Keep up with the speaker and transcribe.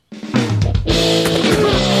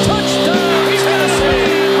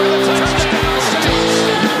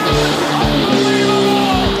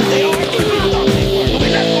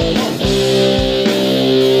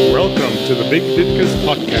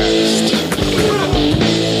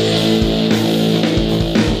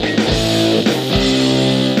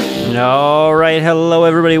right, hello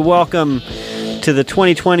everybody. Welcome to the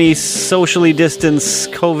 2020 socially distanced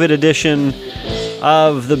COVID edition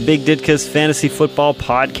of the Big Ditka's Fantasy Football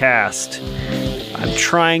Podcast. I'm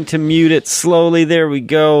trying to mute it slowly. There we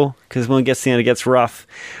go, because when it gets to the end, it gets rough.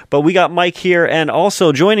 But we got Mike here, and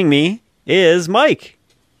also joining me is Mike.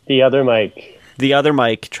 The other Mike. The other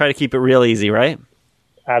Mike. Try to keep it real easy, right?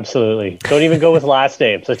 Absolutely. Don't even go with last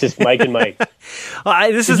names. It's just Mike and Mike.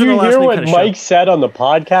 This Did isn't you a last hear name what kind of Mike show. said on the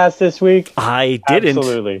podcast this week? I didn't.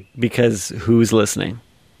 Absolutely. Because who's listening?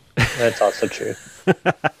 That's also true.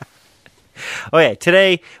 Okay,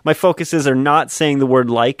 today my focuses are not saying the word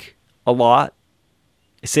like a lot.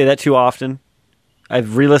 I say that too often.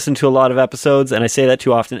 I've re-listened to a lot of episodes and I say that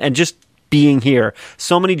too often. And just being here,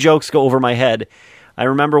 so many jokes go over my head. I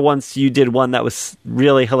remember once you did one that was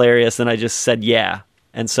really hilarious and I just said yeah.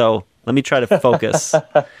 And so let me try to focus.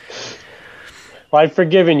 Well, I've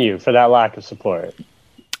forgiven you for that lack of support.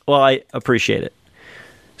 Well, I appreciate it.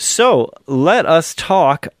 So let us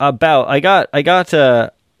talk about. I wanted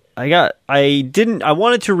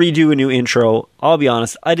to redo a new intro. I'll be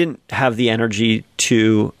honest, I didn't have the energy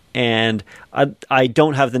to, and I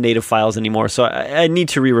don't have the native files anymore, so I need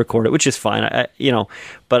to re-record it, which is fine. I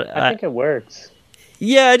think it works.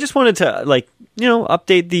 Yeah, I just wanted to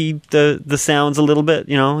update the sounds a little bit,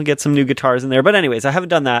 get some new guitars in there. But anyways, I haven't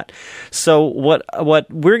done that. So what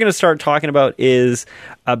we're going to start talking about is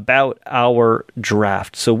about our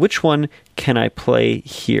draft. So which one can I play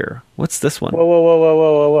here? What's this one?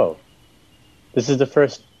 Whoa. This is the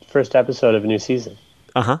first episode of a new season.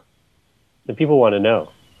 Uh-huh. The people want to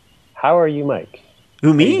know. How are you, Mike?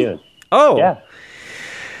 Who, me? How you doing? Oh. Yeah.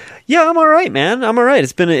 Yeah, I'm all right, man. I'm all right.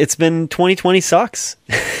 It's been 2020 sucks.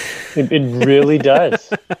 It really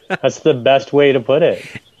does. That's the best way to put it.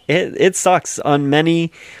 It sucks on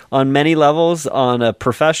many levels. On a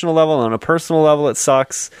professional level, on a personal level, it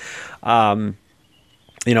sucks.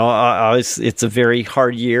 It's a very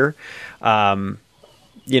hard year.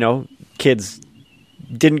 Kids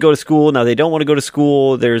didn't go to school. Now they don't want to go to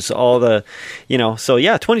school. There's all the, so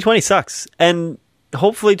yeah, 2020 sucks. And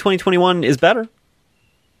hopefully 2021 is better.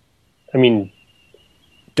 I mean,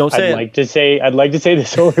 don't say I'd like to say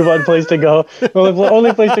there's only one place to go. Well, the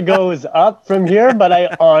only place to go is up from here, but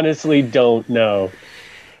I honestly don't know.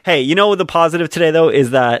 Hey, the positive today, though,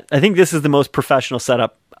 is that I think this is the most professional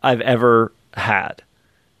setup I've ever had.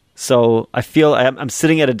 So I feel I'm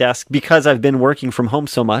sitting at a desk because I've been working from home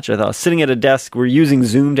so much. I thought sitting at a desk, we're using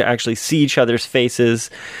Zoom to actually see each other's faces.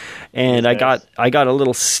 And I got a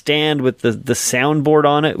little stand with the soundboard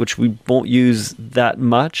on it, which we won't use that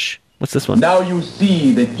much. What's this one? Now you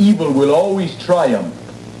see that evil will always triumph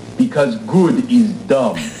because good is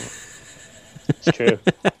dumb. It's true.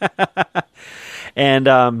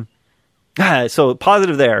 And so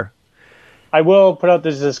positive there. I will put out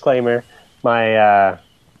this disclaimer. My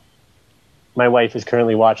wife is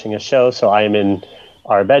currently watching a show, so I am in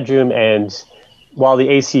our bedroom, and while the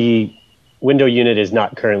AC window unit is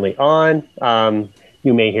not currently on,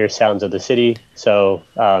 you may hear sounds of the city. So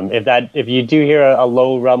if you do hear a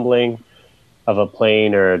low rumbling of a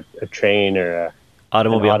plane or a train or an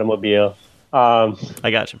automobile, I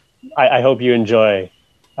got you. I hope you enjoy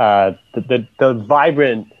the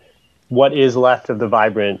vibrant, what is left of the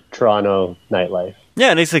vibrant Toronto nightlife. Yeah,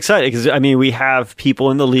 and it's exciting because, we have people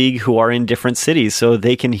in the league who are in different cities, so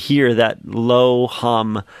they can hear that low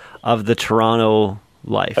hum of the Toronto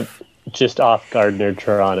life. Just off Gardner,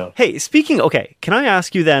 Toronto. Hey, can I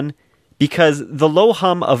ask you then, because the low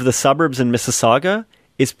hum of the suburbs in Mississauga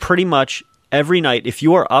is pretty much every night, if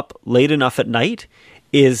you are up late enough at night,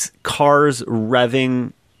 is cars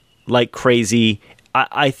revving like crazy.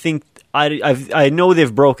 I think I know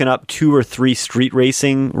they've broken up 2 or 3 street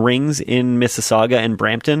racing rings in Mississauga and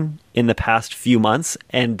Brampton in the past few months,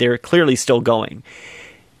 and they're clearly still going.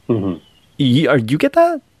 Mm-hmm. You get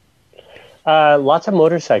that? Lots of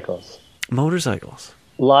motorcycles.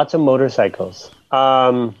 Lots of motorcycles.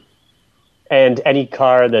 And any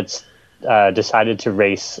car that's decided to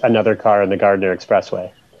race another car on the Gardner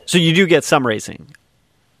Expressway. So you do get some racing?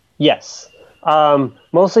 Yes.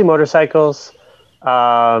 Mostly motorcycles.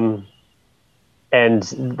 And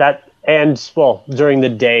during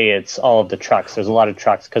the day, it's all of the trucks. There's a lot of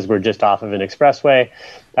trucks because we're just off of an expressway.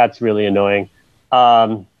 That's really annoying.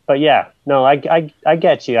 But yeah, no, I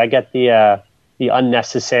get you. I get the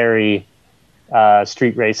unnecessary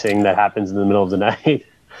street racing that happens in the middle of the night.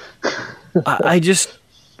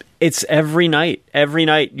 It's every night. Every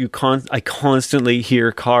night I constantly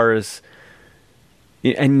hear cars.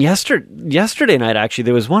 And yesterday night, actually,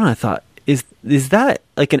 there was one I thought, is that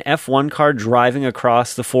like an F1 car driving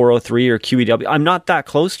across the 403 or QEW? I'm not that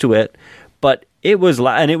close to it, but it was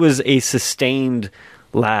and it was a sustained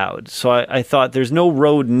loud. So I thought there's no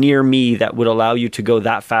road near me that would allow you to go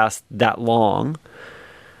that fast, that long.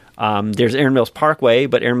 There's Erin Mills Parkway,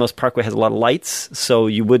 but Erin Mills Parkway has a lot of lights, so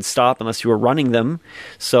you would stop unless you were running them.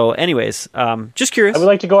 So anyways, just curious. I would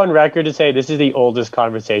like to go on record to say this is the oldest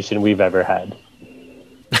conversation we've ever had.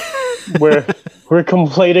 We're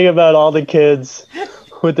complaining about all the kids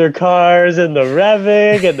with their cars and the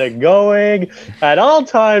revving and the going at all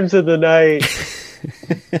times of the night.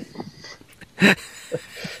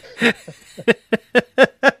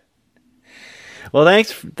 Well,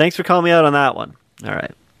 thanks for calling me out on that one. All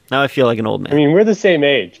right. Now I feel like an old man. I mean, we're the same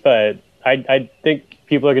age, but I think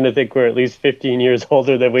people are going to think we're at least 15 years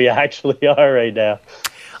older than we actually are right now.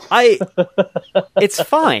 It's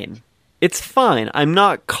fine. It's fine. I'm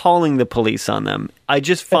not calling the police on them. I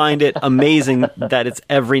just find it amazing that it's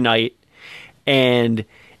every night and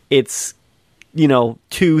it's, 2,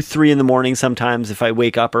 3 in the morning sometimes if I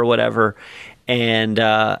wake up or whatever. And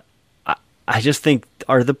I just think,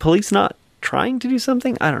 are the police not trying to do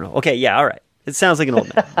something? I don't know. Okay, yeah, all right. It sounds like an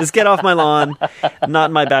old man. Just get off my lawn.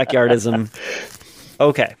 Not in my backyardism.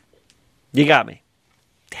 Okay. You got me.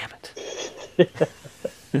 Damn it.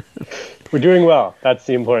 We're doing well. That's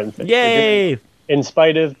the important thing. Yay! In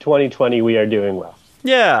spite of 2020, we are doing well.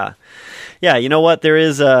 Yeah. Yeah, you know what? There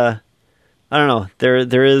is I don't know.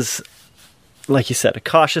 There is, like you said, a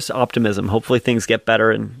cautious optimism. Hopefully things get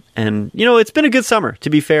better and it's been a good summer, to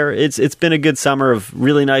be fair. It's been a good summer of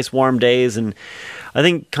really nice warm days, and I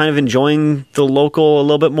think kind of enjoying the local a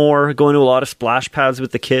little bit more, going to a lot of splash pads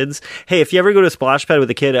with the kids. Hey, if you ever go to a splash pad with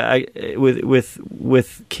a kid,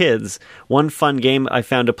 with kids, one fun game I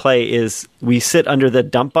found to play is we sit under the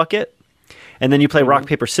dump bucket, and then you play rock,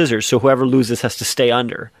 paper, scissors, so whoever loses has to stay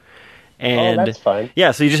under. And that's fun.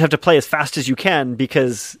 Yeah, so you just have to play as fast as you can,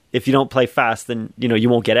 because if you don't play fast, then you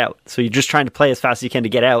won't get out. So you're just trying to play as fast as you can to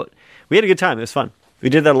get out. We had a good time. It was fun. We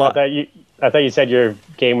did that a lot. I thought you said your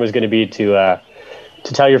game was going to be to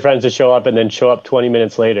tell your friends to show up and then show up 20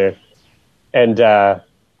 minutes later, and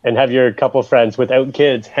have your couple friends without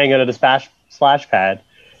kids hang out at a splash pad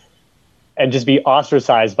and just be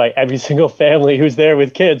ostracized by every single family who's there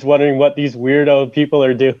with kids, wondering what these weirdo people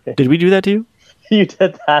are doing. Did we do that to you? You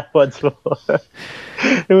did that once before.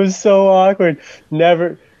 It was so awkward.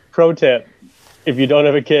 Never. Pro tip: if you don't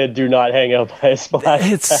have a kid, do not hang out by a splash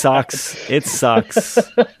pad. It sucks. It sucks.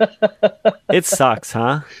 It sucks,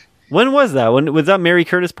 huh? When was that? When was that Mary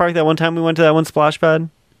Curtis Park? That one time we went to that one splash pad?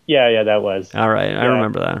 Yeah, that was. All right, I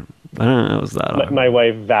remember that. I don't know, it was that. My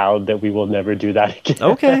wife vowed that we will never do that again.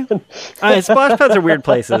 Okay. All right, splash pads are weird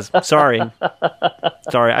places. Sorry.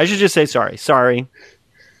 I should just say sorry.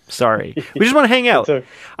 We just want to hang out.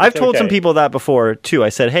 I've told some people that before too. I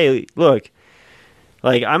said, "Hey, look,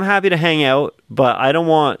 like I'm happy to hang out, but I don't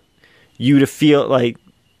want you to feel like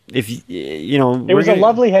if It was a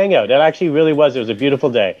lovely hangout. It actually really was. It was a beautiful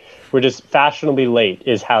day. We're just fashionably late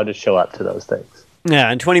is how to show up to those things.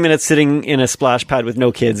 Yeah, and 20 minutes sitting in a splash pad with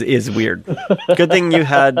no kids is weird. Good thing you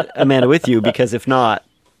had Amanda with you, because if not,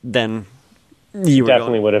 then you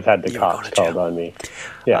definitely would have had the cops called on me.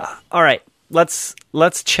 Yeah. All right, let's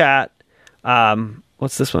chat.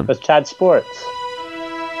 What's this one? Let's chat sports.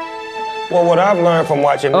 Well, what I've learned from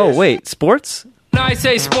watching this... Oh, wait, sports? When I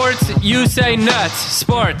say sports, you say nuts.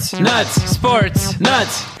 Sports, nuts, sports,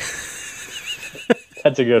 nuts.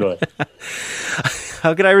 That's a good one.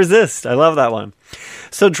 How could I resist? I love that one.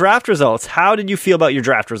 So draft results. How did you feel about your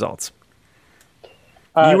draft results?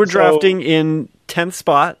 You were drafting in 10th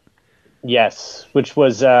spot. Yes, which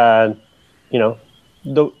was, out of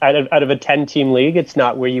a 10-team league, it's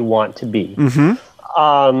not where you want to be.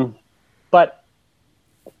 Mm-hmm. But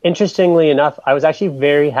interestingly enough, I was actually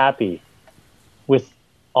very happy with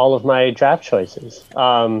all of my draft choices.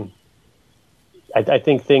 I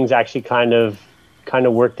think things actually kind of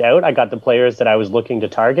worked out. I got the players that I was looking to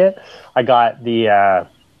target. I got the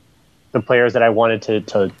players that I wanted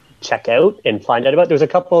to check out and find out about. There's a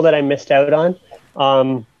couple that I missed out on.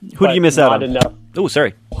 Who did you miss out on? Enough. Oh,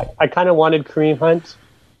 sorry. I kind of wanted Kareem Hunt,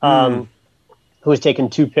 who was taken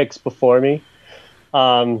 2 picks before me,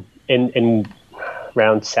 in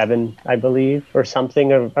round 7, I believe, or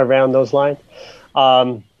something around those lines.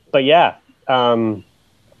 But yeah, I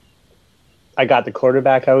got the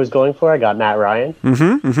quarterback I was going for. I got Matt Ryan.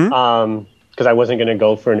 Because I wasn't going to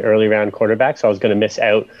go for an early round quarterback, so I was going to miss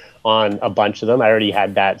out on a bunch of them. I already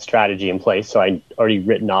had that strategy in place, so I already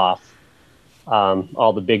written off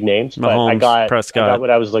all the big names. But Mahomes, Prescott, I got what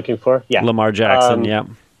I was looking for. Yeah, Lamar Jackson. Yeah,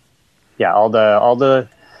 all the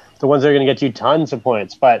ones that are going to get you tons of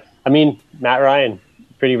points. But I mean, Matt Ryan,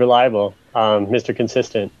 pretty reliable, Mr.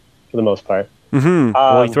 Consistent for the most part.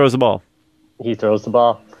 Well, he throws the ball. He throws the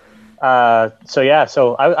ball.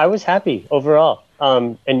 So I was happy overall.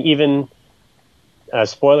 And even,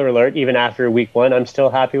 spoiler alert, even after week 1, I'm still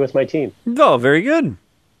happy with my team. Oh, very good.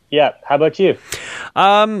 Yeah. How about you?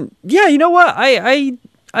 Yeah, you know what?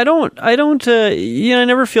 I don't, I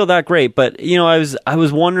never feel that great, but I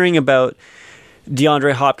was wondering about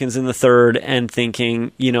DeAndre Hopkins in the third and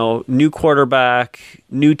thinking, new quarterback,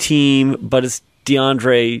 new team, but it's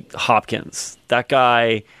DeAndre Hopkins. That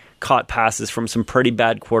guy caught passes from some pretty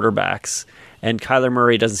bad quarterbacks, and Kyler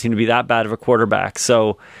Murray doesn't seem to be that bad of a quarterback.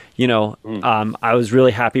 So, I was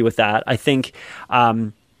really happy with that. I think,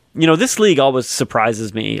 this league always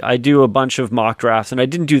surprises me. I do a bunch of mock drafts, and I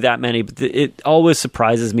didn't do that many, but it always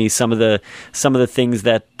surprises me some of the things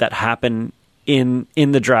that happen in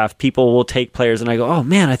the draft. People will take players, and I go, "Oh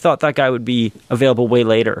man, I thought that guy would be available way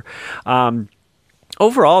later."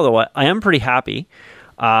 Overall, though, I am pretty happy.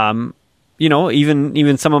 Even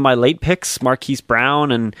some of my late picks, Marquise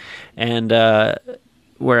Brown and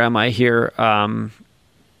where am I here? I'm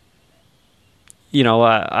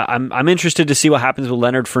interested to see what happens with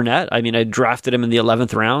Leonard Fournette. I mean, I drafted him in the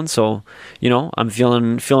 11th round, so I'm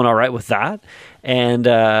feeling all right with that. And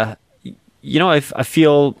I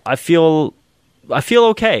feel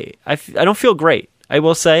okay. I don't feel great. I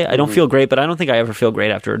will say I don't feel great, but I don't think I ever feel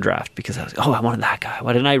great after a draft because I was I wanted that guy.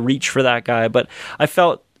 Why didn't I reach for that guy? But I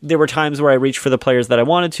felt there were times where I reached for the players that I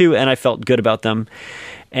wanted to, and I felt good about them.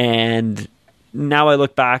 And now I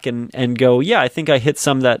look back and go, yeah, I think I hit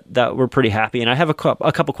some that were pretty happy. And I have a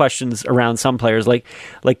couple questions around some players, like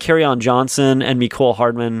Kerryon Johnson and Mecole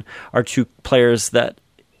Hardman are two players that,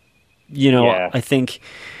 I think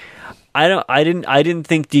I didn't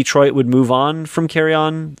think Detroit would move on from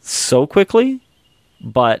Kerryon so quickly,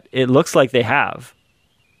 but it looks like they have.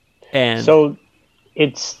 And so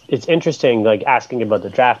it's interesting, like asking about the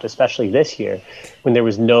draft, especially this year when there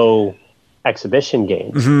was no exhibition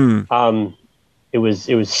games. Mm-hmm. It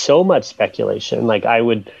was so much speculation. Like I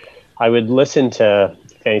would listen to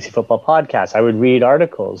fantasy football podcasts. I would read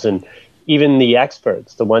articles, and even the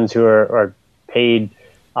experts, the ones who are paid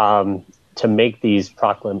to make these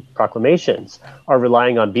proclamations, are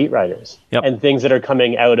relying on beat writers and things that are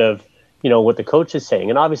coming out of what the coach is saying.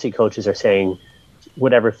 And obviously, coaches are saying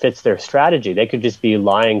whatever fits their strategy. They could just be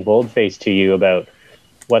lying bold-faced to you about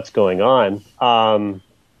what's going on.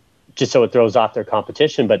 Just so it throws off their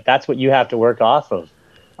competition, but that's what you have to work off of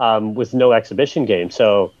with no exhibition game.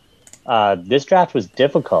 So this draft was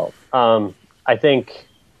difficult. I think,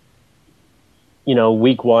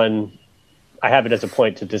 week 1, I have it as a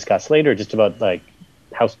point to discuss later, just about like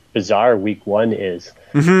how bizarre week 1 is.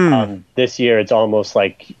 Mm-hmm. This year, it's almost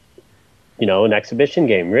like, an exhibition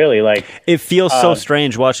game, really. Like it feels so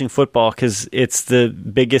strange watching football because it's the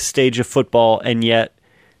biggest stage of football, and yet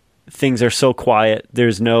things are so quiet.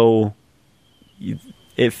 There's no,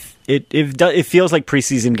 it feels like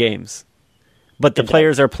preseason games, but the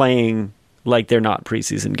players are playing like they're not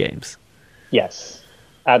preseason games. Yes,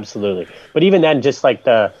 absolutely. But even then, just like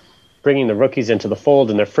the bringing the rookies into the fold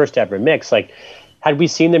in their first ever mix, like had we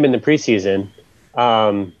seen them in the preseason,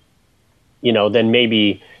 then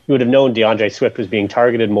maybe you would have known DeAndre Swift was being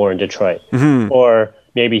targeted more in Detroit, mm-hmm. or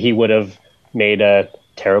maybe he would have made a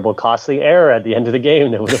terrible, costly error at the end of the game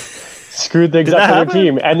that would have screwed things up for their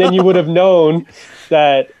team. And then you would have known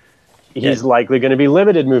that he's likely going to be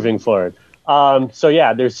limited moving forward.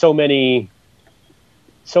 There's so many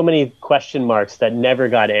question marks that never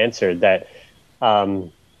got answered that, that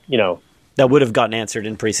would have gotten answered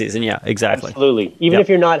in preseason. Yeah, exactly. Absolutely. Even if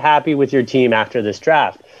you're not happy with your team after this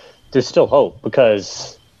draft, there's still hope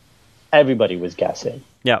because everybody was guessing.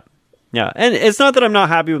 Yeah. Yeah. And it's not that I'm not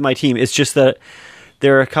happy with my team. It's just that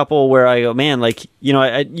there are a couple where I go, man, like,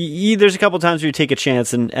 there's a couple times where you take a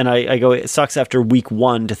chance and I go, it sucks after week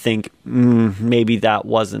 1 to think, maybe that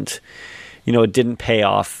wasn't, it didn't pay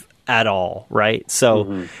off at all. Right. So,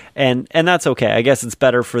 mm-hmm. and that's okay. I guess it's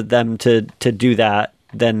better for them to do that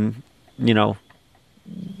than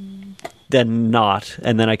not.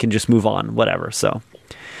 And then I can just move on, whatever. So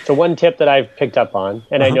one tip that I've picked up on,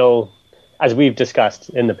 and I know, as we've discussed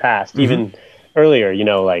in the past, mm-hmm. even earlier,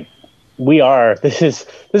 like this is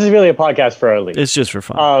really a podcast for our league. It's just for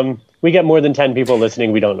fun. We get more than 10 people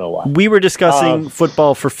listening. We don't know why. We were discussing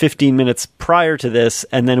football for 15 minutes prior to this,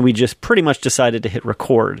 and then we just pretty much decided to hit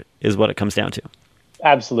record is what it comes down to.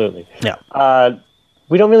 Absolutely. Yeah.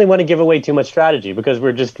 We don't really want to give away too much strategy because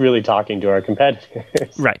we're just really talking to our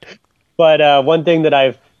competitors. Right. But one thing that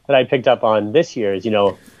I picked up on this year is,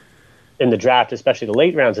 in the draft, especially the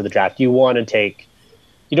late rounds of the draft, you don't want to take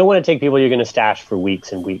people you're going to stash for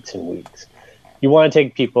weeks and weeks and weeks. You want to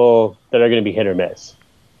take people that are going to be hit or miss,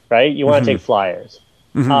 right? You want to take flyers.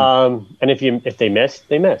 And if they miss,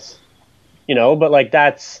 they miss. But like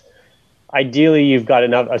that's ideally you've got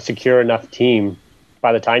a secure enough team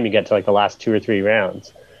by the time you get to like the last 2 or 3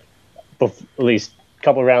 rounds, at least a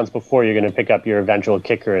couple rounds before you're going to pick up your eventual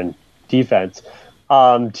kicker and defense,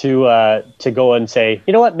 to go and say,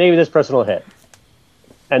 you know what, maybe this person will hit.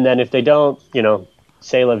 And then if they don't,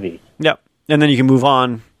 say la vie. Yep. And then you can move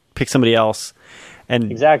on, pick somebody else. And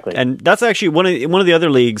exactly. And that's actually one of the other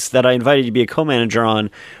leagues that I invited you to be a co-manager on.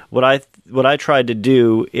 What I tried to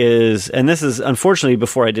do is, and this is unfortunately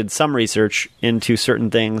before I did some research into certain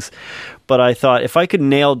things, but I thought if I could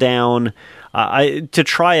nail down to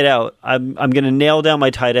try it out, I'm going to nail down my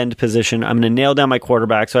tight end position. I'm going to nail down my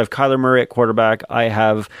quarterback. So I have Kyler Murray at quarterback. I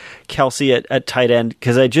have Kelsey at tight end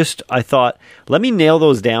because I thought, let me nail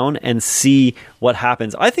those down and see what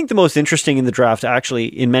happens. I think the most interesting in the draft, actually,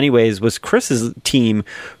 in many ways, was Chris's team,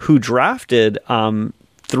 who drafted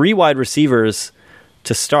 3 wide receivers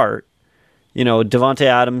to start. Devontae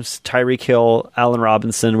Adams, Tyreek Hill, Allen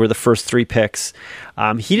Robinson were the first 3 picks.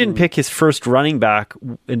 He didn't pick his first running back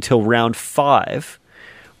until round 5,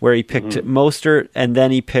 where he picked Mostert, and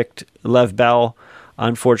then he picked Lev Bell,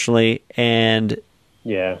 unfortunately. And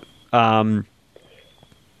yeah,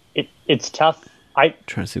 it's tough.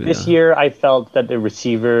 This year I felt that the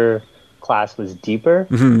receiver class was deeper,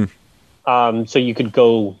 so you could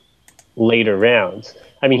go later rounds.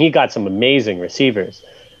 I mean, he got some amazing receivers,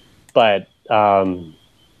 but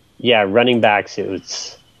running backs,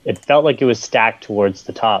 it felt like it was stacked towards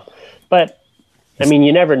the top. But I mean,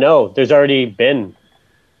 you never know. There's already been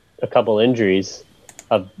a couple injuries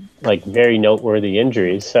of like very noteworthy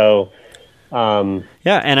injuries. So and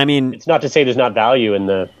I mean, it's not to say there's not value in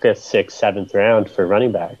the 5th, 6th, 7th round for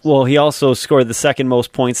running backs. Well, he also scored the 2nd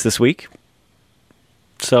most points this week.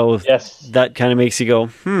 So yes, that kind of makes you go,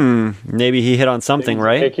 maybe he hit on something, Things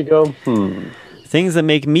right? Make you go, Things that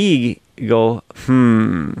make me go,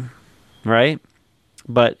 right?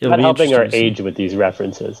 But it'll not be helping our interesting to see. age with these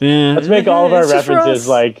references. Yeah. Let's make all of our It's just for references us.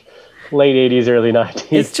 like late 80s, early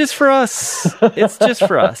 90s. It's just for us. It's just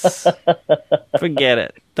for us. Forget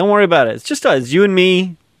it. Don't worry about it. It's just us. You and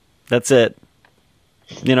me. That's it.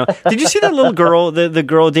 Did you see that little girl? The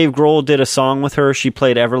girl Dave Grohl did a song with her. She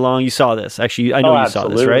played Everlong. You saw this. Actually, I know you saw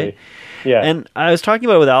this, right? Yeah. And I was talking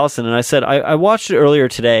about it with Allison, and I said, I watched it earlier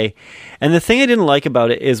today, and the thing I didn't like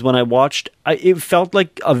about it is when I watched, it felt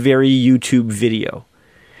like a very YouTube video.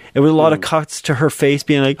 It was a lot of cuts to her face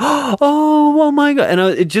being like, oh my God. And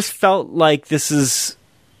it just felt like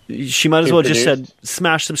she might as well just said,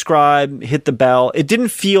 smash subscribe, hit the bell. It didn't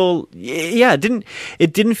feel,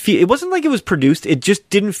 it wasn't like it was produced. It just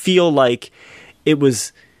didn't feel like it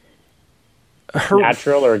was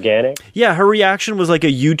natural, organic. Yeah, her reaction was like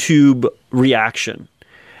a YouTube reaction.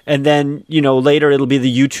 And then, later it'll be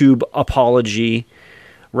the YouTube apology,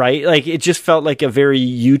 right? Like, it just felt like a very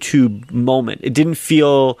YouTube moment. It didn't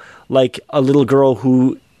feel like a little girl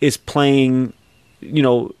who is playing,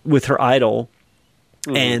 with her idol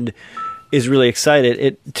and is really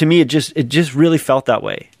excited. To me, it just really felt that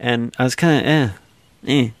way. And I was kind of,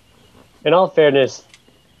 In all fairness,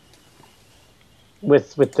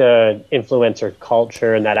 with the influencer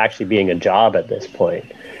culture and that actually being a job at this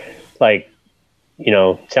point, like,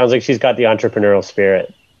 sounds like she's got the entrepreneurial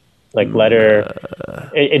spirit. Like, let her.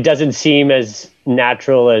 It doesn't seem as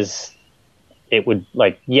natural as it would.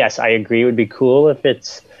 Like, yes, I agree. It would be cool if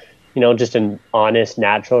it's, just an honest,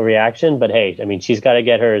 natural reaction. But hey, I mean, she's got to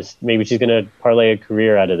get hers. Maybe she's going to parlay a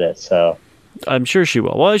career out of this. So I'm sure she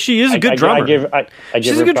will. Well, she is a good drummer.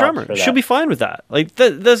 She's a good drummer. She'll be fine with that. Like,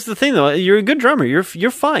 that's the thing, though. You're a good drummer. You're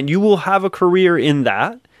fine. You will have a career in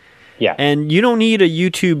that. Yeah. And you don't need a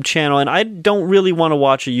YouTube channel. And I don't really want to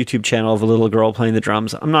watch a YouTube channel of a little girl playing the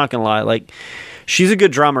drums. I'm not going to lie. Like, she's a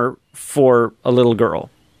good drummer for a little girl.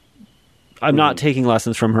 I'm not taking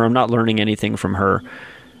lessons from her. I'm not learning anything from her.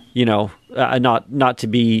 Not to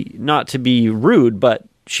be rude, but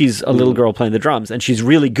she's a little girl playing the drums, and she's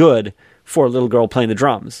really good for a little girl playing the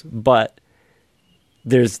drums. But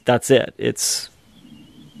that's it. It's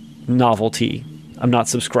novelty. I'm not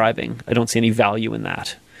subscribing. I don't see any value in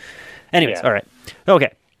that. Anyways, All right.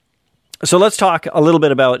 Okay. So let's talk a little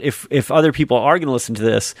bit about if other people are going to listen to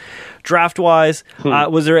this. Draft-wise,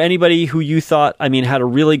 was there anybody who you thought, had a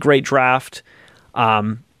really great draft?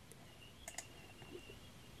 Let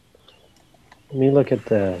me look at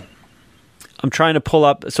the... I'm trying to pull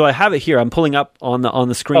up... So I have it here. I'm pulling up on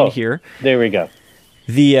the screen here. There we go.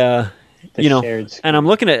 Shared screen. And I'm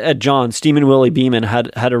looking at John. Steeman Willie Beeman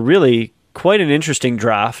had a really... quite an interesting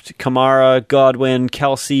draft. Kamara, Godwin,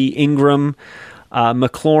 Kelsey, Ingram,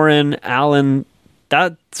 McLaurin, Allen.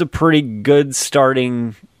 That's a pretty good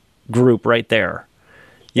starting group right there.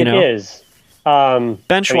 You know, is.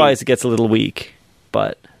 bench wise, it gets a little weak,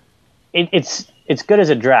 but It's good as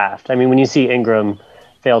a draft. I mean, when you see Ingram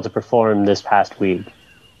fail to perform this past week,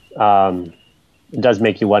 it does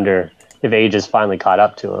make you wonder if age has finally caught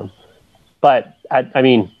up to him. But I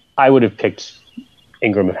mean, I would have picked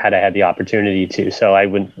Ingram had I had the opportunity to. So I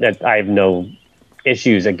have no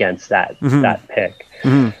issues against that pick.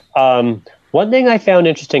 One thing I found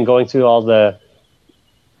interesting going through all the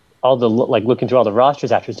like looking through all the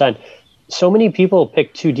rosters after it's done, so many people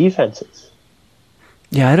pick two defenses.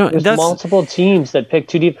 yeah, I don't. There's multiple teams that pick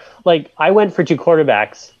two deep. Like I went for two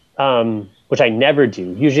quarterbacks, which I never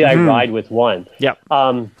do. Usually I ride with one. Yeah.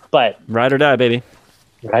 But Ride or die, baby.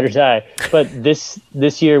 ride or die. But this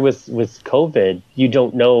year with COVID, you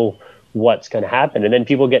don't know what's going to happen, and then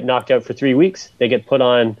people get knocked out for 3 weeks. They get put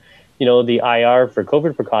on, the IR for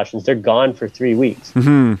COVID precautions. They're gone for 3 weeks.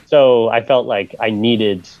 So I felt like I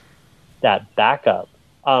needed that backup.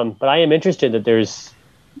 But I am interested that there was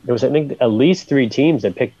I think at least 3 teams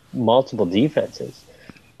that picked multiple defenses.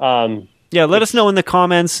 Yeah, let us know in the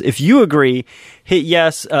comments if you agree. Hit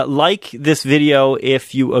yes, like this video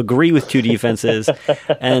if you agree with two defenses,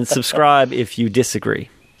 and subscribe if you disagree.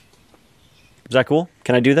 Is that cool?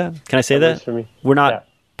 Can I do that? Can I say that? Works for me. We're not Yeah.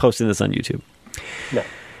 posting this on YouTube. No.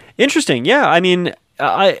 Interesting. Yeah, I mean,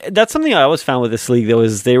 that's something I always found with this league, though,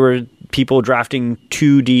 is they were people drafting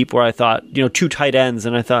too deep where I thought, 2 tight ends,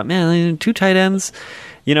 and I thought, man, 2 tight ends,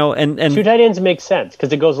 and 2 tight ends make sense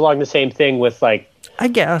because it goes along the same thing with like I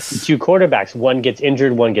guess 2 quarterbacks. One gets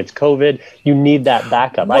injured, one gets COVID. You need that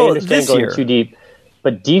backup. I Well, understand this going year- too deep,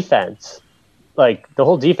 but defense, like the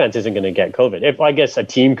whole defense isn't going to get COVID. If I guess a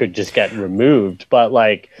team could just get removed, but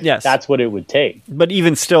like Yes. that's what it would take. But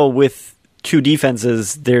even still, with 2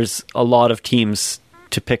 defenses, there's a lot of teams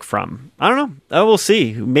to pick from. I don't know. We'll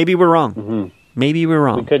see. Maybe we're wrong. Maybe we're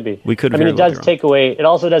wrong. We could be. We could. I mean, very it well does be wrong. take away. It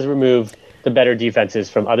also does remove the better defenses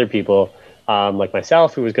from other people. Like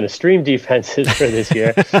myself, who was going to stream defenses for this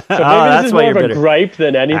year. So maybe that's this is why more you're of a bitter. gripe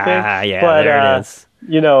than anything. Yeah, but, there it is.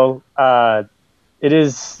 It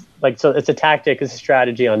is like, so it's a tactic, it's a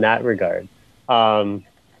strategy on that regard. But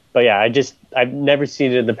yeah, I've never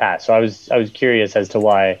seen it in the past. So I was curious as to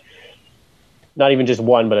why not even just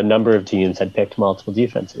one, but a number of teams had picked multiple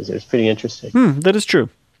defenses. It was pretty interesting. That is true.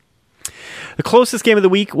 The closest game of the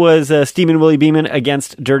week was Steven Willie Beeman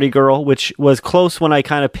against Dirty Girl, which was close when I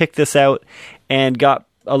kind of picked this out and got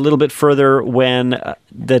a little bit further when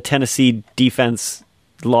the Tennessee defense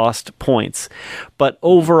lost points. But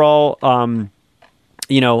overall,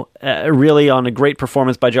 really on a great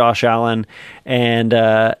performance by Josh Allen and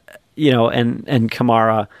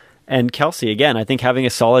Kamara and Kelsey. Again, I think having a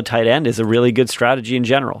solid tight end is a really good strategy in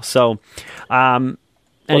general. So, Well,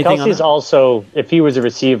 anything on Kelsey's that? also, if he was a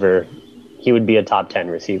receiver, he would be a top 10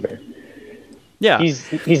 receiver. Yeah.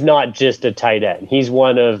 He's not just a tight end. He's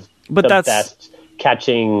one of But the that's- best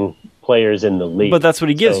catching players in the league. But that's what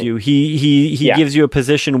he gives So- you. He Yeah. gives you a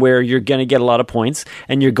position where you're going to get a lot of points,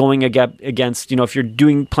 and you're going against, if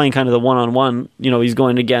you're playing kind of the one-on-one, he's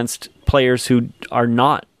going against players who are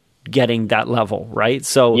not getting that level, right?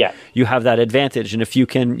 So Yeah. you have that advantage. And if you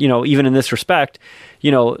can, even in this respect,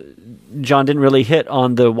 John didn't really hit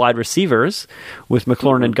on the wide receivers with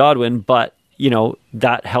McLaurin and Godwin, but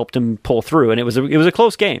that helped him pull through, and it was a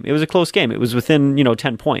close game. It was a close game. It was within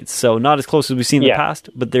 10 points, so not as close as we've seen in the Yeah. past.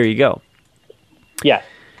 But there you go. Yeah.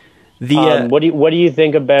 The What do you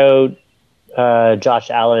think about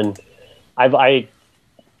Josh Allen?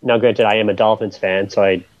 Now granted, I am a Dolphins fan, so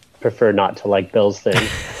I prefer not to like Bills things.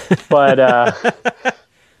 But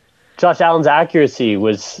Josh Allen's accuracy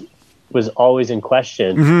was always in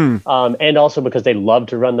question, and also because they love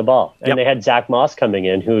to run the ball, and Yep. they had Zach Moss coming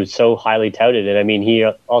in, who's so highly touted, and I mean he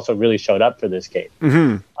also really showed up for this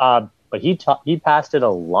game. But he passed it a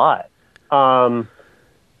lot,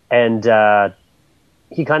 and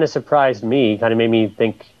he kind of surprised me. Kind of made me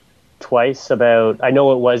think twice about. I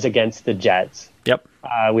know it was against the Jets. Yep.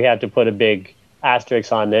 We have to put a big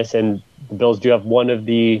asterisk on this, and the Bills do have one of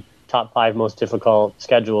the top 5 most difficult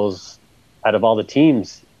schedules out of all the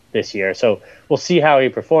teams this year. So we'll see how he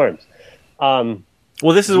performs. Well,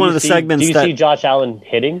 this is one of the segments Do you see Josh Allen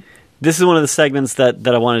hitting? This is one of the segments that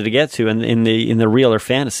I wanted to get to in the real or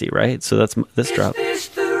fantasy, right? So that's this drop. Is this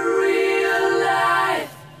the real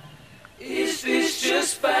life? Is this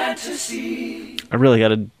just fantasy? I really got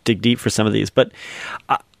to dig deep for some of these, but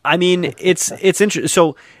I mean, it's interesting.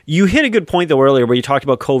 So you hit a good point though earlier, where you talked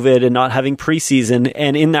about COVID and not having preseason,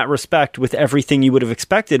 and in that respect, with everything you would have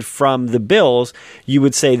expected from the Bills, you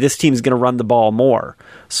would say this team's going to run the ball more.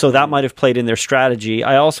 So that might have played in their strategy.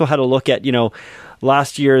 I also had a look at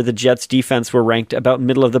last year the Jets defense were ranked about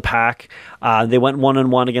middle of the pack. They went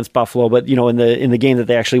 1-1 against Buffalo, but in the game that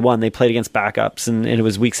they actually won, they played against backups, and it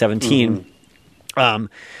was week 17.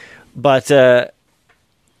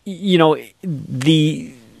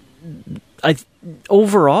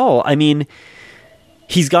 Overall, I mean,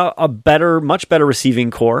 he's got a much better receiving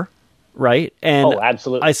core, right? And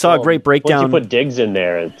absolutely. I saw a great breakdown. Once you put Diggs in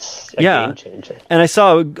there, it's a game changer. And I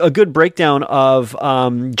saw a good breakdown of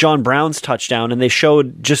John Brown's touchdown, and they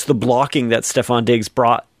showed just the blocking that Stephon Diggs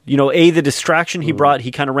brought. The distraction he brought,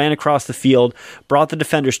 he kind of ran across the field, brought the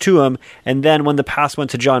defenders to him, and then when the pass went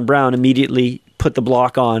to John Brown, immediately put the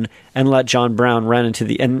block on and let John Brown run into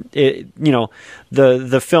the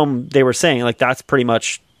film they were saying, like, that's pretty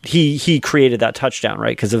much he created that touchdown,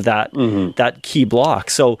 right? Because of that that key block.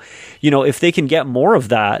 So, if they can get more of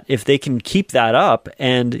that, if they can keep that up,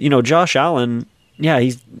 and Josh Allen,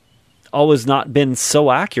 he's always not been so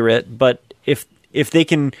accurate, but if they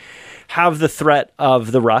can have the threat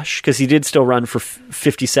of the rush, because he did still run for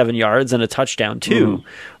 57 yards and a touchdown too,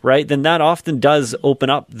 right? Then that often does open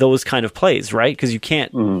up those kind of plays, right? Because you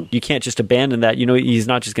can't just abandon that. He's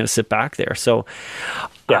not just going to sit back there. So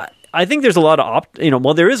I think there's a lot of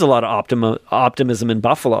there is a lot of optimism in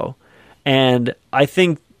Buffalo, and I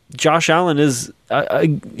think Josh Allen is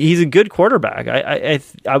he's a good quarterback. I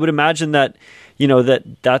would imagine that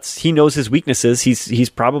that's he knows his weaknesses. He's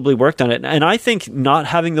probably worked on it, and I think not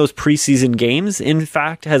having those preseason games, in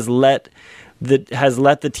fact, has let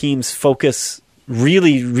the teams focus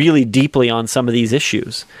really, really deeply on some of these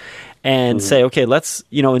issues, and say, okay, let's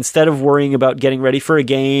instead of worrying about getting ready for a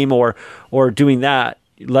game or doing that,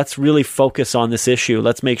 let's really focus on this issue.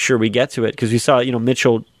 Let's make sure we get to it, because we saw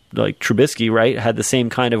Mitchell, like Trubisky, right, had the same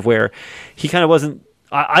kind of where he kind of wasn't.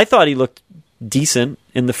 I thought he looked decent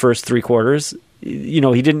in the first 3 quarters. He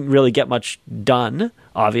didn't really get much done,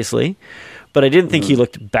 obviously, but I didn't think he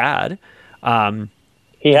looked bad.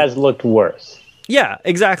 He has looked worse. Yeah,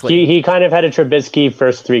 exactly. He kind of had a Trubisky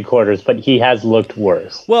first 3 quarters, but he has looked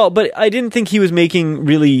worse. Well, but I didn't think he was making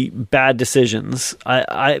really bad decisions.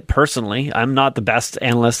 I personally, I'm not the best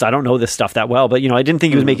analyst. I don't know this stuff that well, but I didn't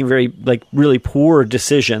think he was making really poor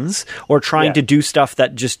decisions, or trying to do stuff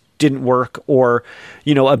that just didn't work, or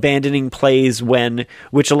abandoning plays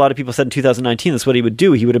which a lot of people said in 2019 that's what he would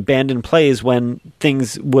do. He would abandon plays when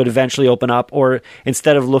things would eventually open up, or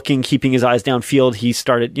instead of keeping his eyes downfield, he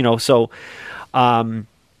started and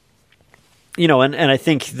I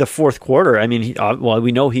think the fourth quarter, I mean,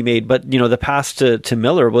 we know he made, but the pass to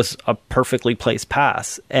Miller was a perfectly placed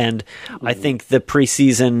pass, and I think the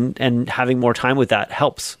preseason and having more time with that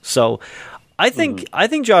helps. So I think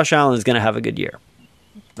Josh Allen is going to have a good year.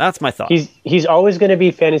 That's my thought. He's always going to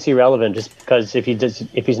be fantasy relevant, just because if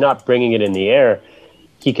he's not bringing it in the air,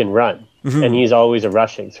 he can run, and he's always a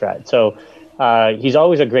rushing threat. So he's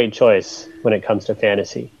always a great choice when it comes to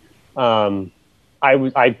fantasy.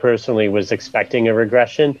 I personally was expecting a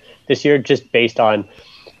regression this year, just based on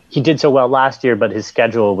he did so well last year, but his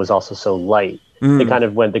schedule was also so light. They kind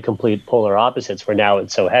of went the complete polar opposites, where now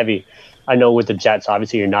it's so heavy. I know with the Jets,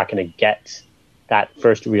 obviously you're not going to get that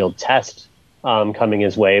first real test coming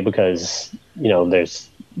his way, because there's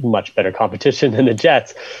much better competition than the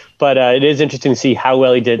Jets. But it is interesting to see how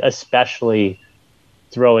well he did, especially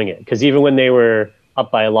throwing it, because even when they were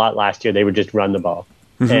up by a lot last year, they would just run the ball.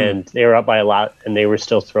 And they were up by a lot, and they were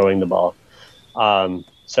still throwing the ball.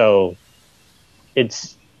 So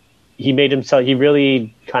he made himself. He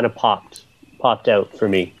really kind of popped out for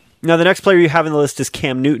me. Now, the next player you have in the list is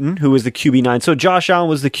Cam Newton, who was the QB9. So Josh Allen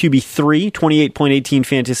was the QB3, 28.18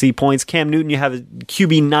 fantasy points. Cam Newton, you have a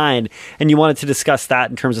QB9, and you wanted to discuss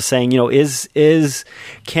that in terms of saying, is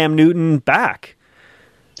Cam Newton back?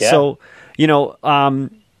 Yeah. So,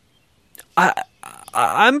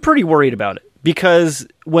 I'm pretty worried about it, because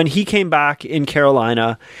when he came back in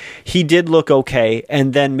Carolina, he did look okay,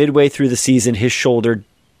 and then midway through the season, his shoulder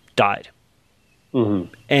died.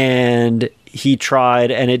 And he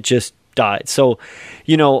tried, and it just died. So,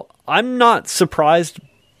 I'm not surprised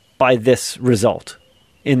by this result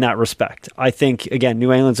in that respect. I think, again,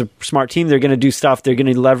 New England's a smart team. They're going to do stuff. They're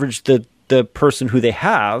going to leverage the person who they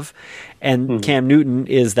have, and Cam Newton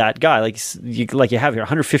is that guy. Like you have here,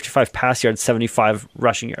 155 pass yards, 75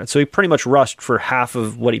 rushing yards. So he pretty much rushed for half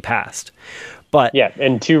of what he passed. But yeah,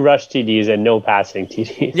 and 2 rush TDs and no passing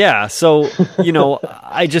TDs. Yeah, so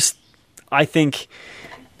I think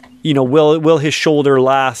will his shoulder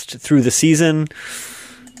last through the season?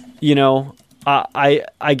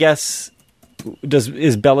 I guess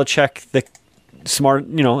is Belichick the smart?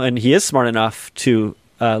 And he is smart enough to.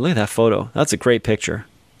 Look at that photo. That's a great picture.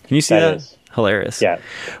 Can you see that? Is Hilarious. Yeah.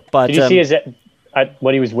 But did you see his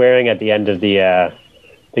what he was wearing at the end of the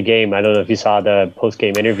game. I don't know if you saw the post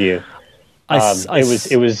game interview.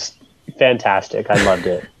 It was fantastic. I loved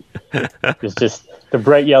it. It was just the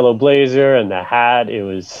bright yellow blazer and the hat. It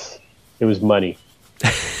was money.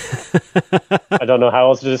 I don't know how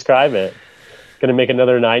else to describe it. Gonna make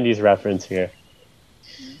another 90s reference here.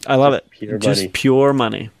 I love it. Just pure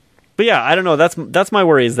money. But yeah, I don't know. That's my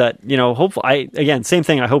worry is that, hopefully, again, same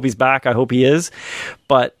thing. I hope he's back. I hope he is.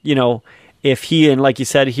 But, if he, and like you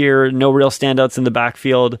said here, no real standouts in the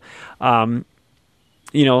backfield, Sony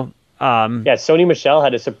Michel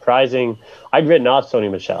had a surprising. I'd written off Sony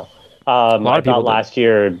Michel. I thought last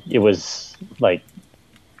year it was like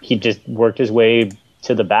he just worked his way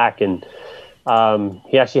to the back, and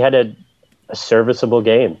he actually had a serviceable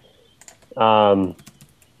game. I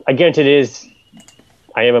guarantee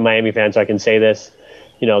I am a Miami fan, so I can say this.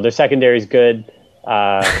 Their secondary is good,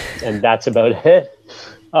 and that's about it.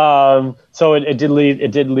 So it did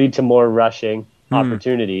lead to more rushing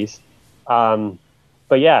opportunities.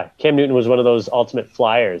 But yeah, Cam Newton was one of those ultimate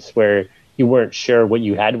flyers where you weren't sure what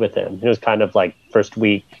you had with him. It was kind of like first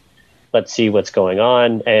week, let's see what's going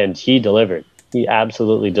on, and he delivered. He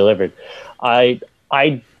absolutely delivered. I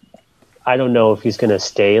don't know if he's going to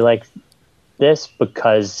stay like this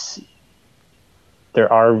because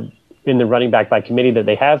there are in the running back by committee that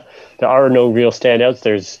they have, there are no real standouts.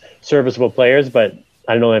 There's serviceable players, but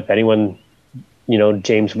I don't know if anyone,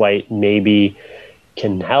 James White maybe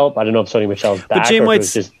can help. I don't know if Sony Michel's back. But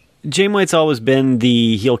James White's always been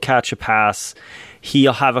he'll catch a pass.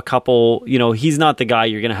 He'll have a couple, he's not the guy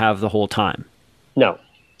you're going to have the whole time. No.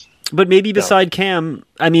 But maybe beside Cam,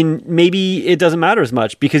 maybe it doesn't matter as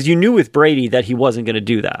much because you knew with Brady that he wasn't going to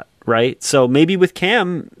do that, right? So maybe with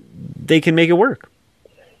Cam, they can make it work.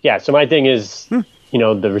 Yeah, so my thing is,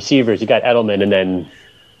 the receivers, you got Edelman and then,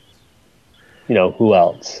 who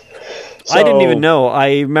else? So, I didn't even know.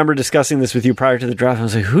 I remember discussing this with you prior to the draft. I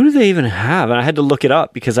was like, who do they even have? And I had to look it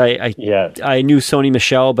up because I knew Sony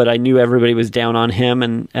Michel, but I knew everybody was down on him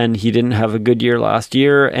and he didn't have a good year last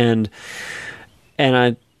year. And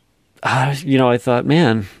I thought,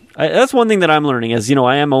 man, that's one thing that I'm learning is,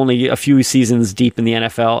 I am only a few seasons deep in the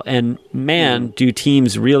NFL, and man, do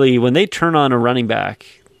teams really, when they turn on a running back,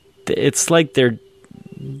 it's like they're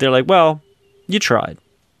like, well, you tried.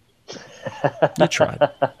 You tried.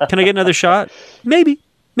 Can I get another shot? Maybe.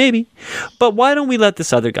 But why don't we let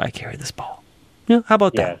this other guy carry this ball? How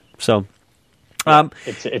about that? So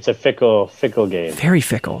it's a fickle game. Very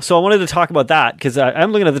fickle. So I wanted to talk about that because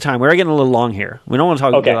I'm looking at the time. We're getting a little long here. We don't want to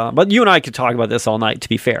talk about but you and I could talk about this all night, to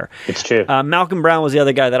be fair. It's true. Malcolm Brown was the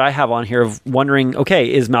other guy that I have on here of wondering,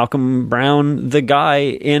 okay, is Malcolm Brown the guy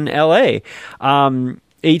in L.A.?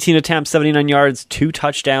 18 attempts, 79 yards, 2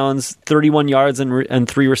 touchdowns, 31 yards and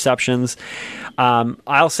 3 receptions.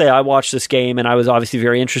 I'll say I watched this game and I was obviously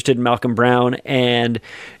very interested in Malcolm Brown. And,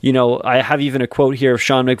 I have even a quote here of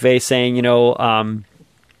Sean McVay saying,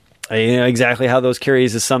 exactly how those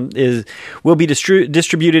carries will be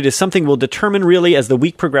distributed is something we'll determine really as the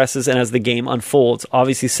week progresses and as the game unfolds.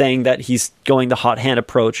 Obviously saying that he's going the hot hand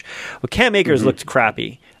approach. Well, Cam Akers looked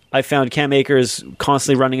crappy. I found Cam Akers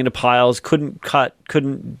constantly running into piles, couldn't,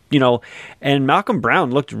 and Malcolm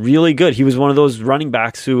Brown looked really good. He was one of those running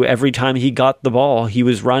backs who every time he got the ball, he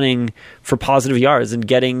was running for positive yards and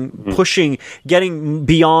getting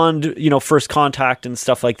beyond, first contact and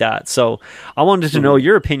stuff like that. So I wanted to know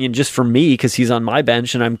your opinion just for me because he's on my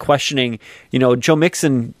bench and I'm questioning, Joe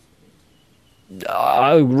Mixon,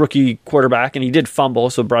 rookie quarterback, and he did fumble,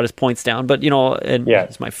 so brought his points down. But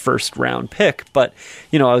it's my first round pick. But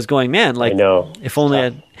I was going, man, like, I know. If only hey,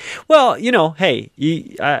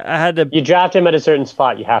 I had to. You draft him at a certain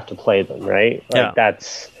spot, you have to play them, right? Like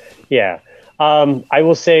I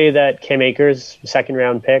will say that Cam Akers, second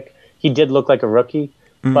round pick, he did look like a rookie,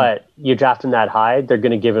 but you draft him that high, they're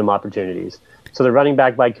going to give him opportunities. So the running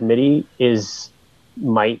back by committee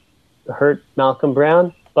might hurt Malcolm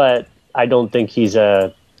Brown, but I don't think he's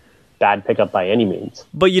a bad pickup by any means.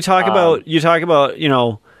 But you talk about you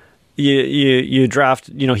draft,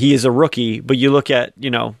 he is a rookie, but you look at,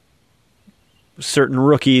 certain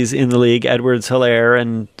rookies in the league, Edwards-Helaire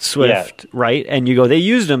and Swift, right? And you go, they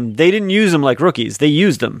used them. They didn't use them like rookies. They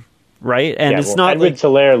used them, right? And it's not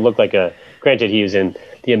Edwards-Helaire looked like granted he was in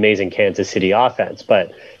the amazing Kansas City offense,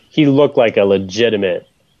 but he looked like a legitimate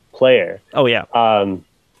player. Oh yeah.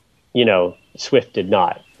 Swift did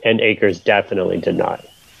not. And Akers definitely did not.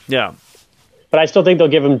 Yeah. But I still think they'll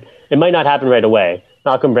give him... It might not happen right away.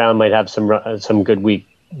 Malcolm Brown might have some good week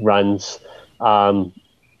runs.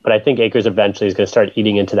 But I think Akers eventually is going to start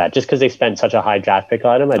eating into that. Just because they spent such a high draft pick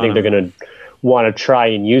on him, I think they're going to want to try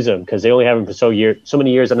and use him because they only have him for so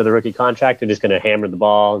many years under the rookie contract. They're just going to hammer the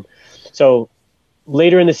ball. So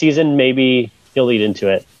later in the season, maybe he'll lead into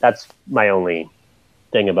it. That's my only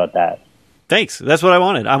thing about that. Thanks. That's what I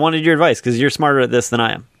wanted. I wanted your advice because you're smarter at this than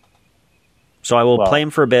I am. So I will play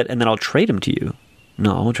him for a bit and then I'll trade him to you.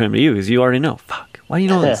 No, I won't trade him to you because you already know. Fuck. Why do you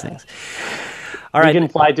know these things? All right. We can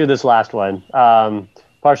fly through this last one,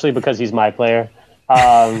 partially because he's my player,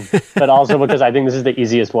 but also because I think this is the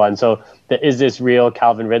easiest one. So is this real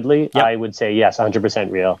Calvin Ridley? Yep. I would say yes,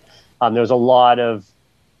 100% real. There was a lot of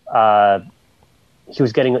he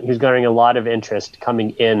was garnering a lot of interest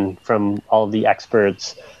coming in from all of the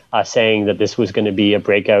experts saying that this was going to be a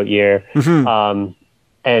breakout year,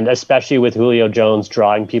 and especially with Julio Jones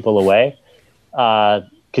drawing people away,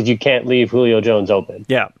 because you can't leave Julio Jones open.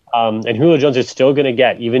 Yeah. And Julio Jones is still going to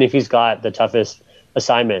get, even if he's got the toughest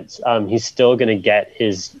assignments, he's still going to get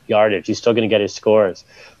his yardage. He's still going to get his scores.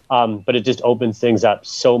 But it just opens things up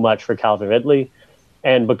so much for Calvin Ridley.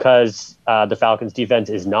 And because the Falcons defense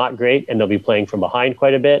is not great and they'll be playing from behind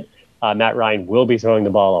quite a bit, Matt Ryan will be throwing the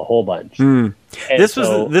ball a whole bunch. This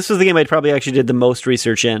was the game I probably actually did the most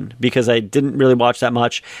research in because I didn't really watch that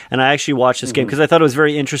much, and I actually watched this game because I thought it was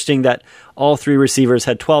very interesting that all three receivers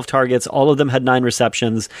had 12 targets, all of them had 9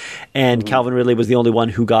 receptions, and Calvin Ridley was the only one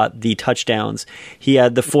who got the touchdowns. He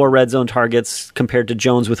had the 4 red zone targets compared to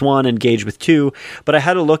Jones with 1 and Gage with 2, but I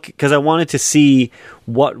had to look because I wanted to see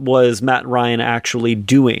what was Matt Ryan actually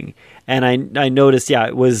doing, and I noticed,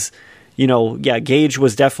 it was... Gage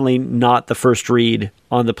was definitely not the first read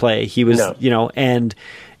on the play. He was, and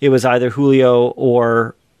it was either Julio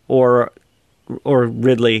or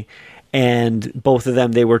Ridley, and both of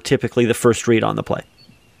them, they were typically the first read on the play.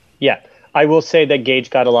 Yeah, I will say that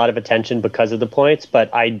Gage got a lot of attention because of the points,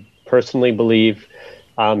 but I personally believe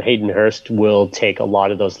Hayden Hurst will take a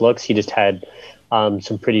lot of those looks. He just had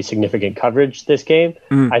some pretty significant coverage this game.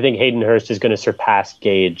 I think Hayden Hurst is going to surpass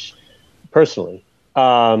Gage personally.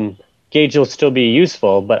 Gage will still be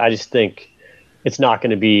useful, but I just think it's not going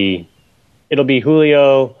to be... It'll be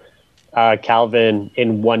Julio, Calvin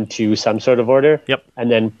in 1-2, some sort of order. Yep.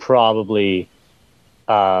 And then probably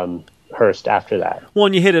Hurst after that. Well,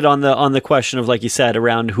 and you hit it on the question of, like you said,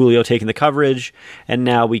 around Julio taking the coverage, and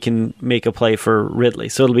now we can make a play for Ridley.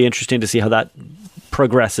 So it'll be interesting to see how that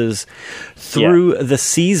progresses through the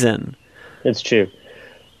season. It's true.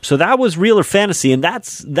 So that was Real or Fantasy, and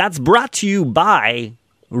that's brought to you by...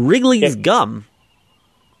 Wrigley's Gum.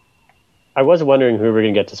 I was wondering who we're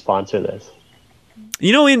going to get to sponsor this.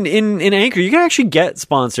 In Anchor, you can actually get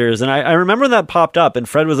sponsors, and I remember that popped up, and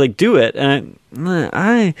Fred was like, "Do it," and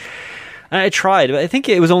I tried, but I think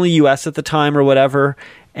it was only US at the time or whatever,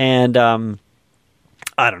 and I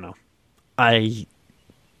don't know. I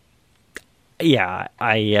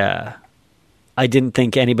didn't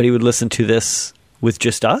think anybody would listen to this with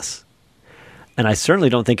just us, and I certainly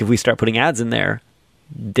don't think if we start putting ads in there.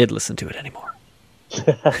 Did listen to it anymore.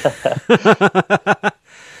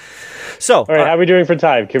 So, all right, how are we doing for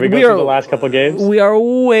time? Can we go through the last couple games? We are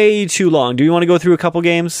way too long. Do you want to go through a couple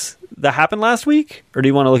games that happened last week, or do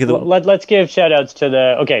you want to look at the? Let's give shout outs to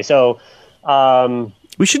the. Okay, so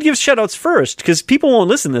we should give shout outs first because people won't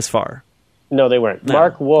listen this far. No, they weren't. No,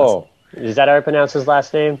 Mark Wool. Is that how I pronounce his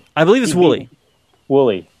last name? I believe it's Wooly.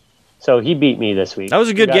 Wooly. So he beat me this week. That was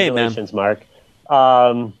a good game, man. Congratulations,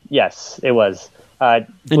 Mark. Yes, it was. And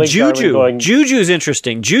Juju's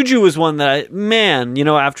interesting. Juju was one that,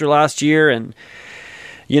 after last year, and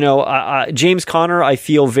James Conner, I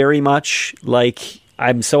feel very much like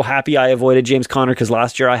I'm so happy I avoided James Conner because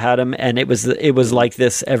last year I had him, and it was like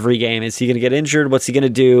this every game. Is he going to get injured? What's he going to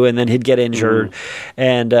do? And then he'd get injured,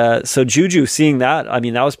 and so Juju, seeing that,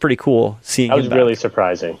 that was pretty cool. Seeing that was him back. Really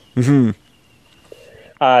surprising. He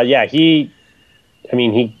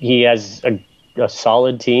has a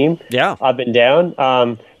solid team, up and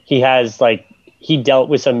down. He dealt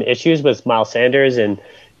with some issues with Miles Sanders and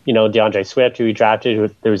DeAndre Swift, who he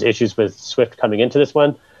drafted. There was issues with Swift coming into this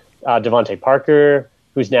one. Devontae Parker,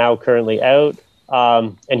 who's now currently out,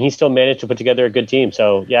 and he still managed to put together a good team.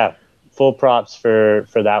 So full props for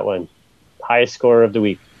that one. Highest scorer of the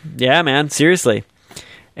week. Yeah, man, seriously.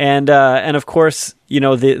 And of course,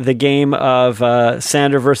 the game of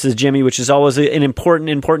Sander versus Jimmy, which is always an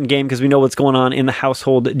important game because we know what's going on in the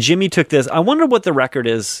household. Jimmy took this. I wonder what the record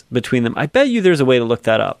is between them. I bet you there's a way to look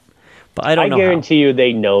that up, but I don't know. I guarantee you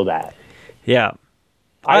they know that. Yeah.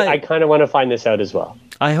 I kind of want to find this out as well.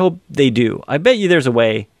 I hope they do. I bet you there's a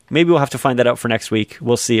way Maybe we'll have to find that out for next week.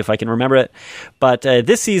 We'll see if I can remember it. But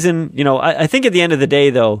this season, I think at the end of the day,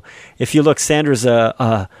 though, if you look, Sandra's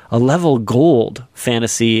a level gold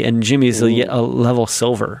fantasy and Jimmy's a level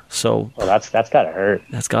silver. So that's got to hurt.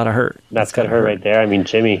 That's got to hurt. That's got to hurt right there. I mean,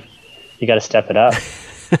 Jimmy, you got to step it up.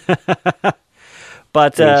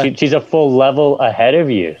 But she's a full level ahead of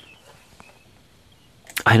you.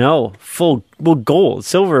 I know, gold,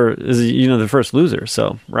 silver is the first loser.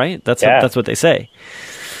 So right, that's what they say.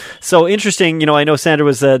 So interesting. I know Sandra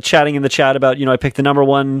was chatting in the chat about I picked the number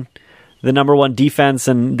one defense,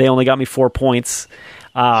 and they only got me 4 points.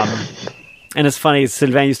 And it's funny,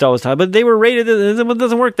 Sylvain used to always talk, but they were rated. It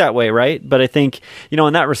doesn't work that way, right? But I think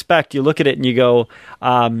in that respect, you look at it and you go.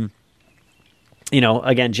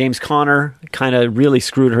 Again, James Conner kind of really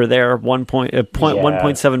screwed her there.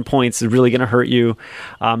 1.7 points is really going to hurt you.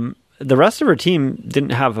 The rest of her team didn't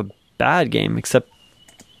have a bad game except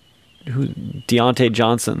Deontay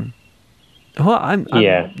Johnson. Well,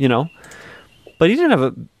 but he didn't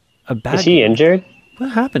have a bad. Is he game. Injured?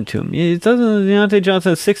 What happened to him? It doesn't. Deontay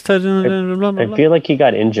Johnson 6 touchdowns. Blah, blah, blah. I feel like he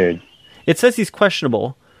got injured. It says he's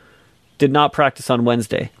questionable. Did not practice on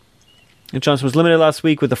Wednesday. And Johnson was limited last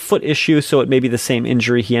week with a foot issue, so it may be the same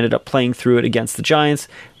injury. He ended up playing through it against the Giants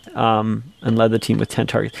and led the team with 10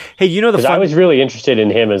 targets. Hey, I was really interested in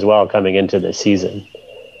him as well coming into this season.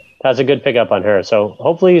 That's a good pickup on her. So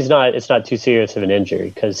hopefully it's not too serious of an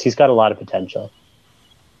injury because he's got a lot of potential.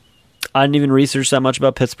 I didn't even research that much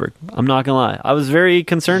about Pittsburgh. I'm not going to lie. I was very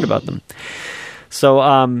concerned about them. So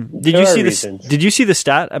did you see the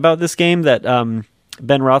stat about this game that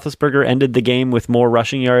Ben Roethlisberger ended the game with more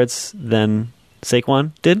rushing yards than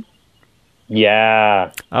Saquon did?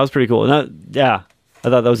 Yeah. That was pretty cool. I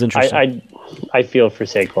thought that was interesting. I feel for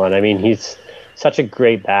Saquon. I mean, he's such a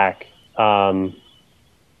great back. And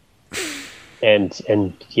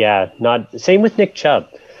same with Nick Chubb.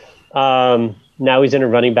 Now he's in a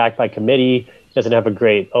running back by committee. He doesn't have a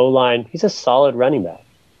great O-line. He's a solid running back.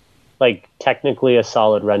 Like, technically a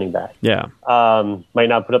solid running back. Yeah. Might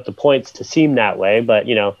not put up the points to seem that way, but,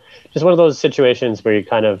 just one of those situations where you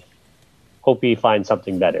kind of hope he finds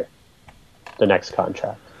something better the next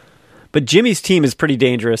contract. But Jimmy's team is pretty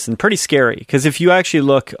dangerous and pretty scary, because if you actually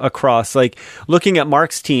look across, like, looking at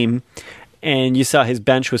Mark's team, and you saw his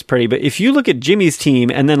bench was pretty, but if you look at Jimmy's team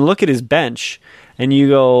and then look at his bench, and you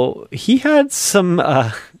go, he had some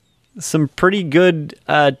pretty good,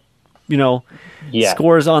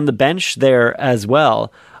 scores on the bench there as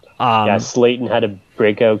well. Slayton had a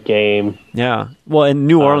breakout game. Yeah. Well, in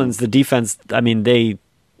New Orleans, the defense, I mean, they,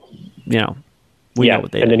 we know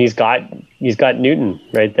what they did. And then he's got Newton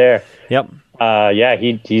right there. Yep.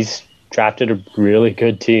 He's drafted a really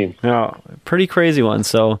good team. Yeah, pretty crazy one.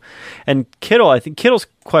 So, and Kittle,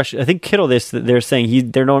 they're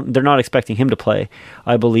saying they're not expecting him to play,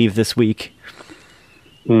 I believe, this week.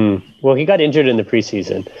 Well, he got injured in the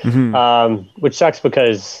preseason, which sucks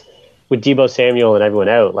because with Deebo Samuel and everyone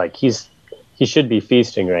out, like he should be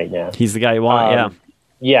feasting right now. He's the guy you want,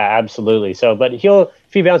 Yeah, absolutely. So, but if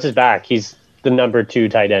he bounces back, he's the number 2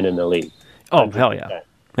 tight end in the league. Oh, 100%. Hell yeah.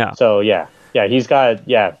 Yeah.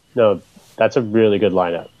 So, that's a really good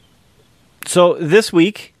lineup. So this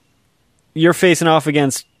week, you're facing off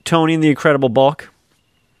against Tony and the Incredible Bulk.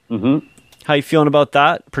 Mm-hmm. How you feeling about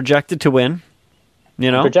that? Projected to win.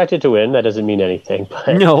 Projected to win. That doesn't mean anything.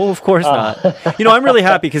 But, no, of course not. I'm really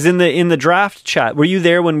happy because in the draft chat, were you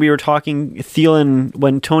there when we were talking Thielen,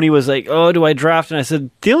 when Tony was like, "Oh, do I draft?" And I said,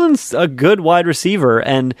 "Thielen's a good wide receiver,"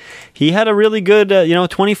 and he had a really good,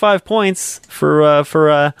 25 points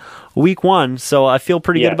for week 1. So I feel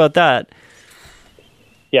pretty good about that.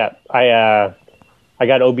 Yeah, I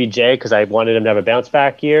got OBJ because I wanted him to have a bounce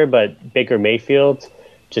back year, but Baker Mayfield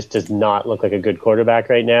just does not look like a good quarterback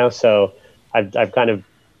right now. So I'm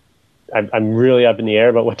really up in the air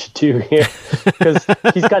about what to do here because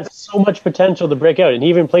he's got so much potential to break out, and he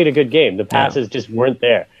even played a good game. The passes just weren't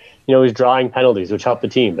there. He's drawing penalties, which help the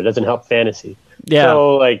team, but doesn't help fantasy. Yeah.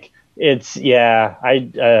 So I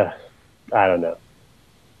don't know.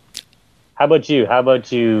 How about you?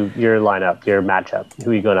 Your lineup, your matchup?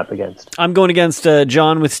 Who are you going up against? I'm going against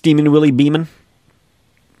John with Steamin' Willie Beeman.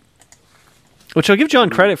 Which I'll give John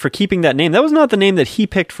credit for keeping that name. That was not the name that he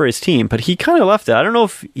picked for his team, but he kind of left it. I don't know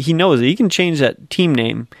if he knows it. He can change that team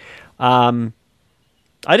name. I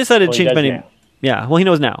decided to change my name. Now. Yeah, well, he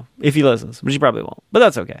knows now, if he listens, which he probably won't. But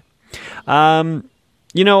that's okay. I'm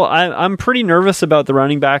pretty nervous about the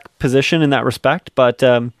running back position in that respect, but,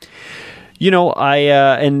 and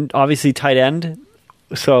obviously tight end.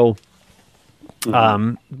 So,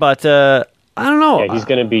 but I don't know. Yeah, he's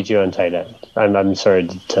going to beat you on tight end. I'm sorry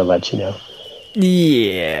to let you know.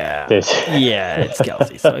 Yeah. Yeah, it's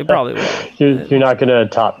Kelsey, so he probably will. You're not going to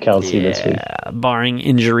top Kelsey this week. Barring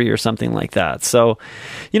injury or something like that. So,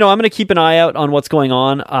 I'm going to keep an eye out on what's going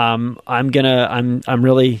on. I'm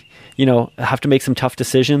really, have to make some tough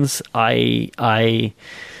decisions. So, I'm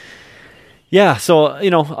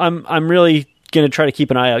really going to try to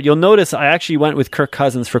keep an eye out. You'll notice I actually went with Kirk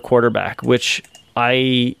Cousins for quarterback, which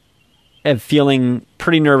I am feeling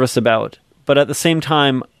pretty nervous about. But at the same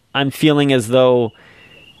time, I'm feeling as though,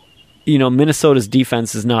 Minnesota's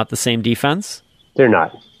defense is not the same defense. They're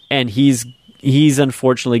not. And he's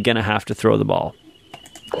unfortunately going to have to throw the ball.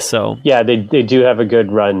 So yeah, they do have a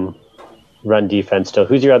good run defense still.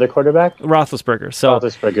 Who's your other quarterback? Roethlisberger. So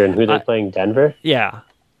Roethlisberger, and who they're playing? Denver? Yeah.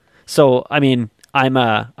 So, I mean, I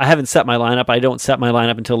haven't set my lineup. I don't set my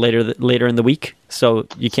lineup until later in the week. So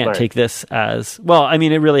you can't take this as, well, I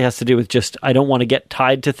mean, it really has to do with just, I don't want to get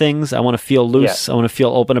tied to things. I want to feel loose. Yeah. I want to feel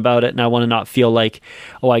open about it. And I want to not feel like,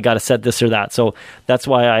 oh, I got to set this or that. So that's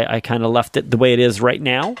why I kind of left it the way it is right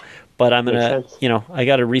now. But I'm going to, I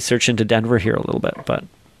got to research into Denver here a little bit. But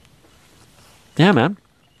yeah, man.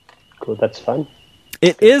 Cool. That's fun.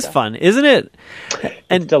 It is fun, isn't it?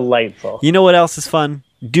 And it's delightful. You know what else is fun?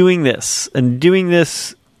 Doing this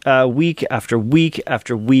week after week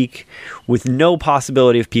after week with no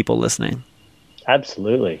possibility of people listening.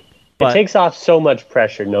 Absolutely. It takes off so much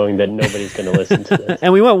pressure knowing that nobody's going to listen to this.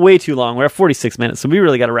 And we went way too long. We're at 46 minutes, so we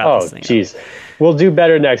really got to wrap this thing up. Oh, jeez. We'll do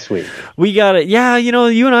better next week. We got it. Yeah,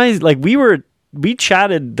 you and I, like, we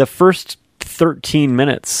chatted the first 13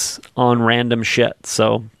 minutes on random shit,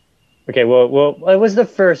 so. Okay, well, it was the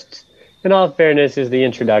first. In all fairness, is the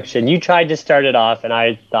introduction. You tried to start it off, and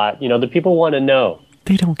I thought, the people want to know.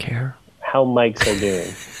 They don't care how mics are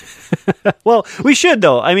doing. Well, we should,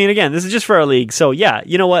 though. I mean, again, this is just for our league. So, yeah,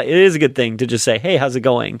 you know what? It is a good thing to just say, hey, how's it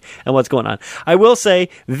going? And what's going on? I will say,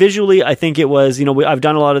 visually, I think it was, I've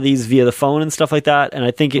done a lot of these via the phone and stuff like that. And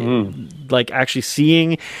I think it, like, actually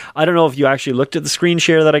seeing, I don't know if you actually looked at the screen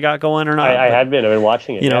share that I got going or not. I've been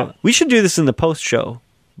watching it. We should do this in the post show,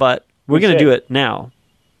 but we're going to do it now.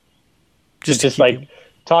 Just like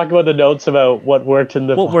talk about the notes about what worked in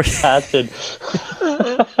the podcast.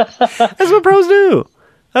 That's what pros do.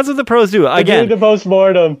 That's what the pros do. Again, the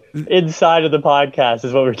postmortem inside of the podcast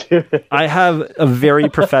is what we're doing. I have a very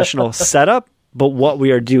professional setup, but what we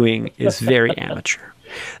are doing is very amateur.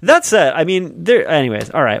 That said, I mean, anyways,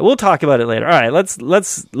 all right, we'll talk about it later. All right,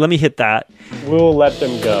 let me hit that. We'll let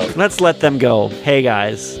them go. Let's let them go. Hey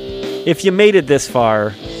guys, if you made it this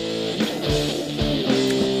far,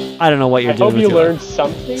 I don't know what you're doing. I hope you learned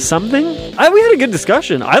something. Something? We had a good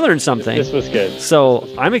discussion. I learned something. This was good. So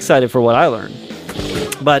I'm excited for what I learned.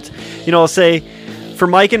 But, I'll say for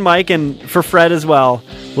Mike and for Fred as well,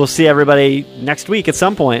 we'll see everybody next week at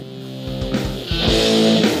some point.